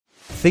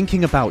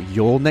Thinking about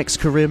your next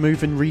career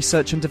move in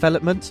research and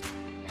development?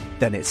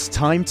 Then it's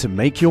time to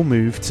make your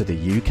move to the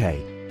UK.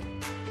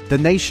 The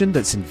nation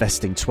that's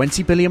investing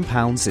 £20 billion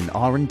in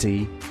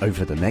R&D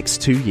over the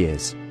next 2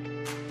 years.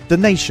 The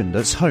nation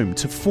that's home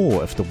to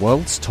 4 of the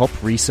world's top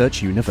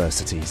research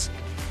universities.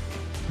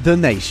 The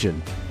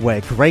nation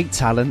where great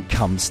talent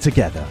comes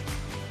together.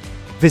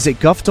 Visit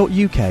gov.uk/great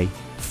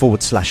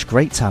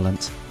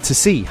talent to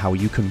see how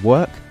you can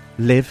work,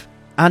 live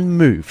and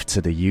move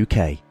to the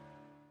UK.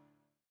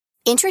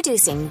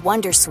 Introducing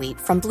Wondersuite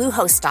from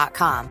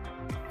Bluehost.com.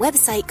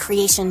 Website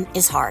creation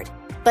is hard,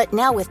 but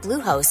now with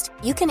Bluehost,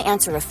 you can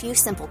answer a few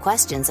simple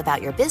questions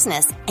about your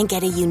business and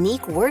get a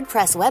unique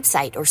WordPress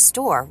website or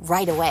store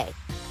right away.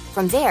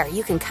 From there,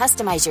 you can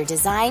customize your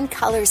design,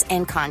 colors,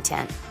 and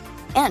content.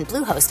 And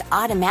Bluehost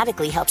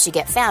automatically helps you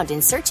get found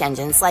in search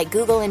engines like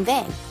Google and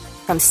Bing.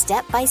 From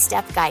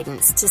step-by-step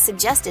guidance to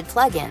suggested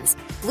plugins,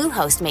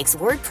 Bluehost makes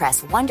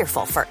WordPress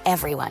wonderful for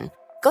everyone.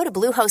 Go to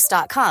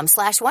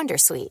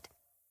bluehost.com/wondersuite.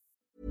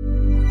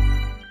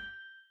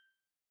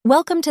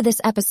 Welcome to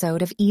this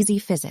episode of Easy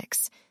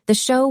Physics, the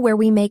show where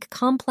we make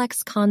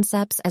complex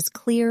concepts as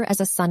clear as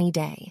a sunny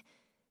day.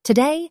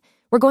 Today,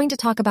 we're going to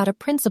talk about a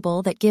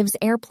principle that gives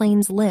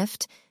airplanes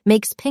lift,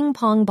 makes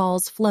ping-pong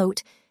balls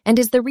float, and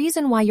is the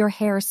reason why your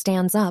hair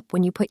stands up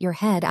when you put your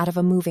head out of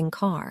a moving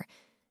car.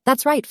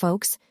 That's right,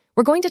 folks.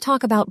 We're going to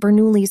talk about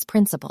Bernoulli's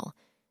principle.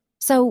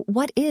 So,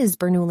 what is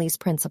Bernoulli's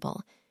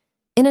principle?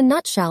 In a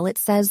nutshell, it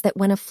says that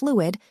when a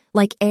fluid,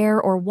 like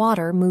air or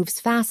water,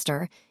 moves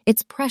faster,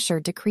 its pressure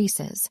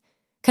decreases.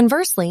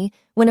 Conversely,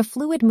 when a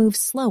fluid moves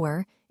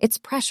slower, its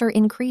pressure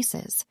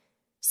increases.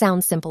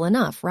 Sounds simple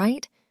enough,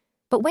 right?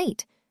 But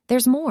wait,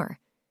 there's more.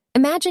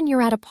 Imagine you're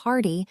at a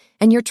party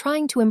and you're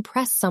trying to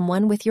impress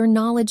someone with your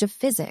knowledge of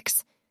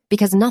physics,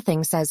 because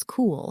nothing says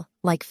cool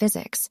like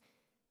physics.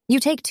 You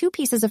take 2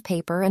 pieces of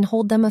paper and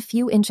hold them a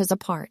few inches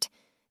apart.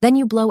 Then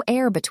you blow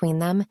air between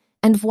them,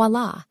 and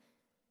voila!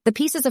 The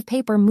pieces of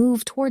paper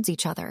move towards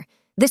each other.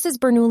 This is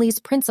Bernoulli's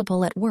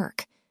principle at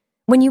work.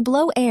 When you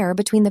blow air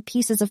between the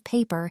pieces of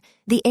paper,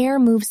 the air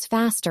moves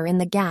faster in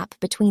the gap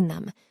between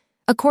them.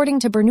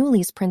 According to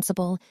Bernoulli's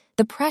principle,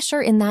 the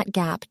pressure in that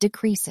gap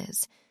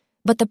decreases,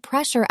 but the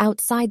pressure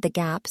outside the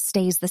gap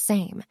stays the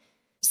same.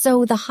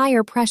 So the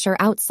higher pressure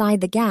outside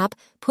the gap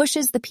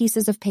pushes the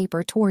pieces of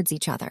paper towards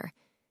each other.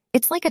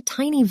 It's like a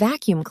tiny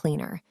vacuum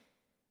cleaner.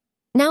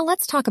 Now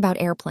let's talk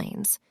about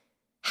airplanes.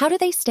 How do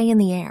they stay in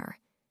the air?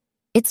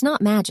 It's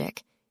not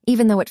magic,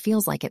 even though it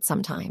feels like it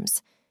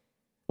sometimes.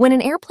 When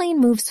an airplane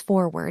moves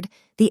forward,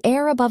 the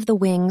air above the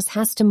wings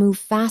has to move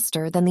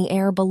faster than the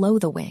air below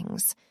the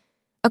wings.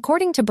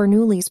 According to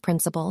Bernoulli's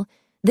principle,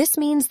 this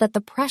means that the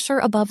pressure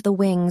above the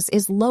wings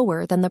is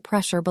lower than the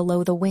pressure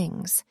below the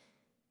wings.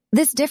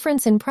 This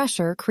difference in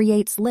pressure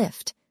creates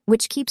lift,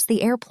 which keeps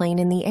the airplane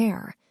in the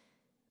air.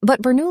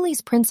 But Bernoulli's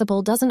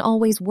principle doesn't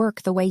always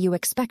work the way you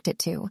expect it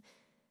to.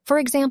 For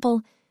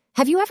example,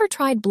 have you ever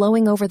tried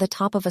blowing over the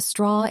top of a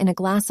straw in a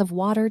glass of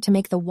water to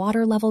make the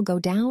water level go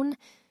down?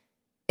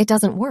 It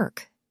doesn't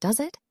work,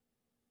 does it?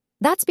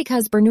 That's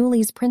because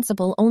Bernoulli's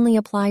principle only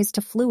applies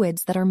to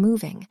fluids that are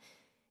moving.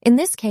 In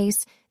this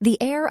case,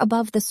 the air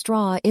above the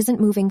straw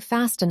isn't moving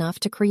fast enough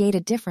to create a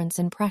difference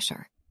in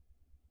pressure.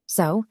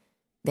 So,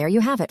 there you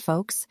have it,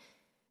 folks.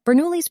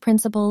 Bernoulli's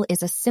principle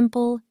is a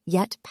simple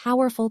yet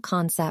powerful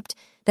concept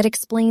that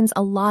explains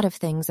a lot of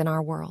things in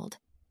our world.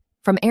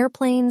 From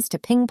airplanes to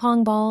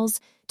ping-pong balls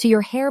to your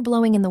hair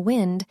blowing in the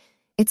wind,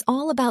 it's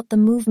all about the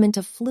movement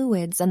of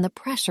fluids and the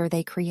pressure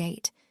they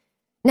create.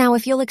 Now,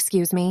 if you'll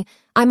excuse me,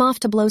 I'm off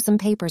to blow some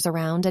papers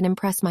around and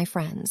impress my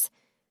friends.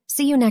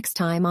 See you next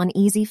time on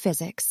Easy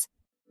Physics.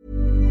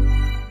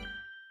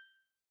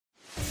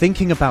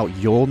 Thinking about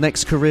your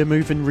next career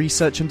move in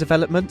research and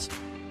development?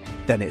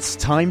 Then it's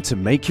time to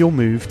make your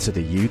move to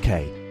the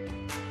UK.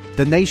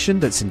 The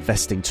nation that's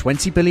investing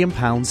 £20 billion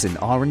in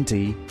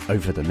R&D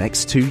over the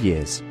next 2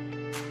 years.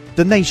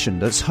 The nation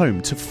that's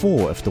home to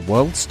 4 of the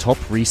world's top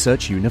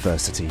research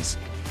universities.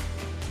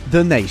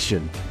 The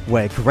nation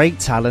where great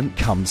talent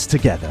comes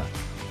together.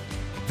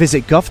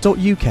 Visit gov.uk/great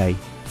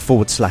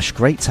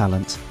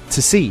talent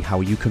to see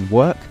how you can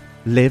work,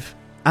 live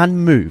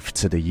and move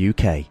to the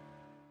UK.